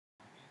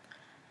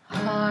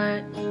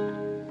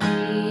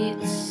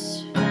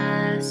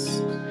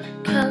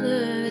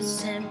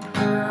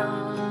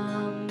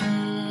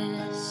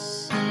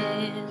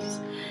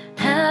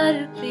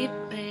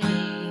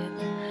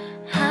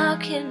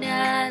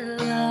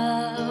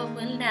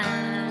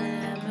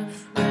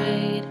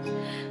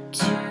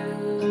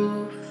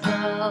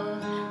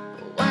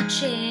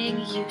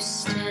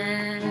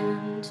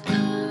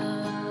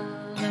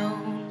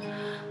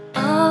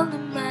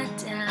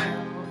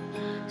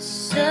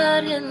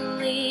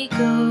suddenly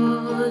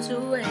goes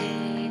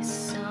away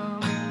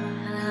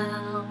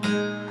somehow.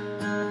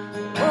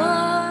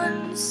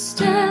 One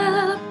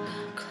step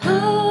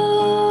closer.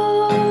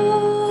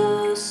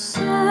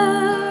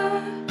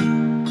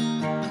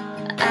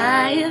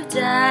 I have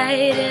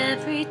died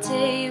every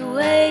day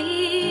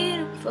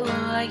waiting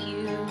for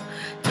you.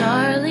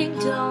 Darling,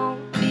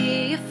 don't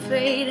be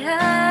afraid.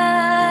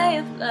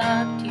 I have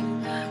loved you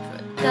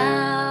for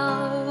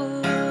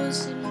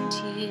 1,000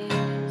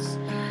 years.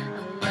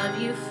 I'll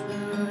love you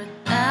for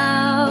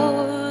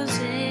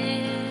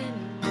 1,000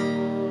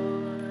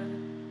 more.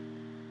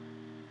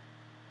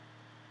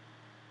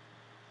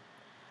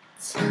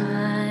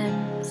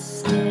 Time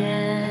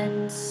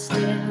stands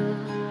still,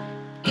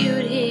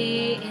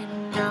 beauty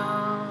in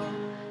all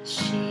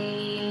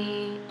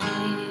she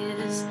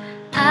is.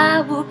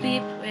 I will be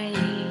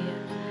brave,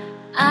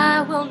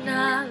 I will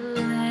not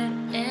let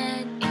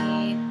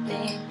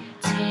anything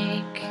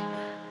take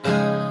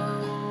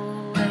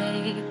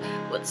away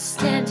what's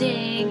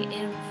standing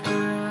in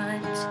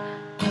front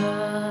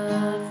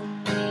of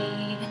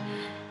me.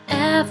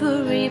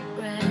 Every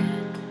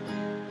breath,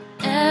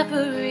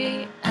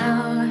 every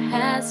hour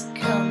has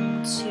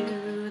come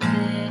to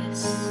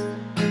this.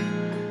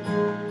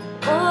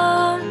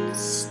 One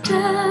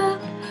step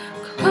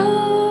closer.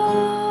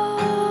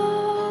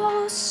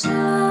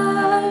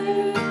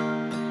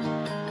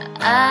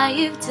 I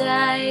have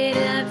died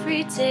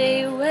every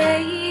day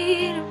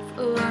waiting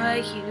for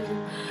you.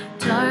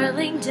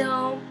 Darling,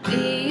 don't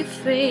be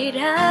afraid.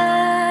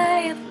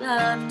 I have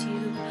loved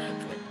you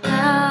for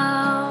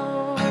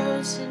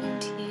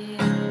 1,000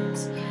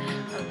 years.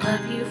 I'll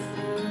love you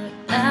for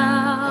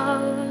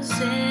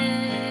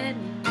 1,000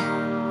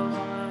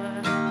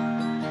 more.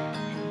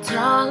 And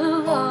all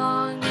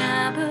along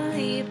I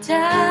believed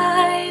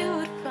I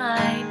would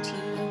find you.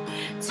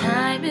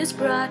 Time has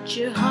brought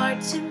your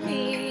heart to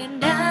me,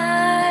 and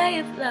I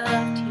have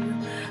loved you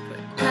for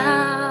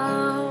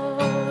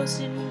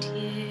 1,000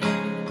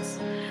 years.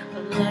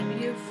 I'll love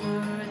you for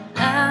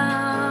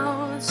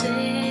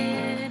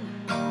 1,000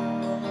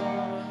 more.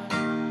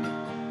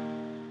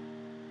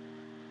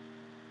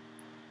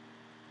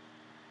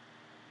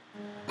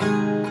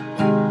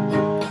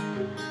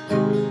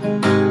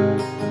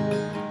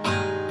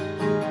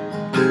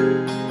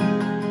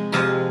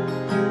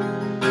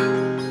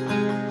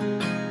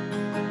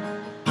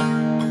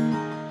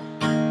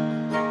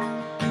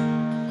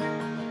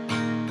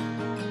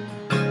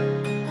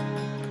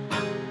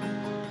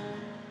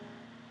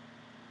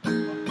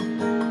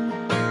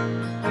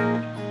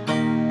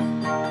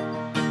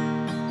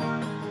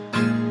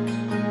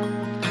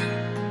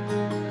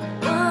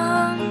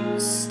 One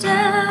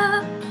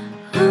step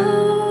closer.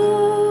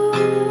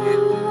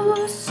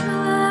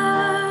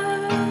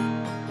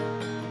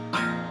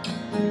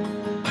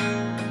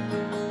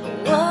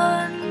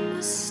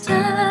 One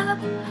step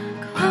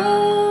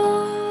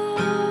closer.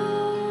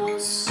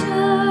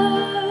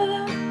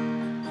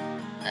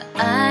 I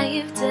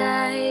have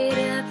died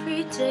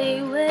every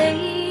day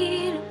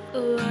waiting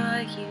for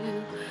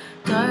you.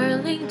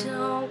 Darling,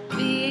 don't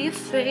be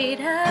afraid.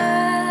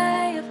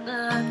 I have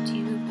loved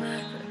you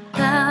for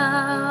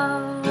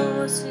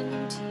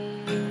 1,000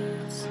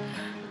 years.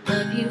 I'll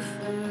love you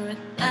for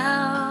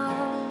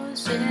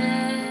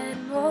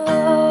 1,000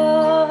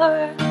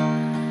 more.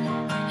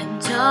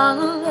 And all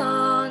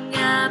along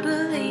I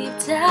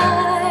believed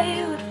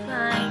I would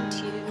find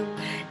you.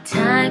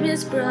 Time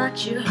has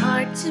brought your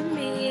heart to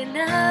me, and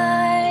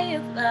I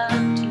have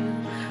loved you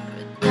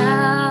for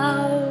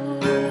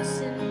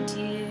 1,000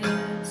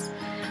 years.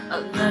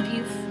 I'll love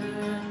you for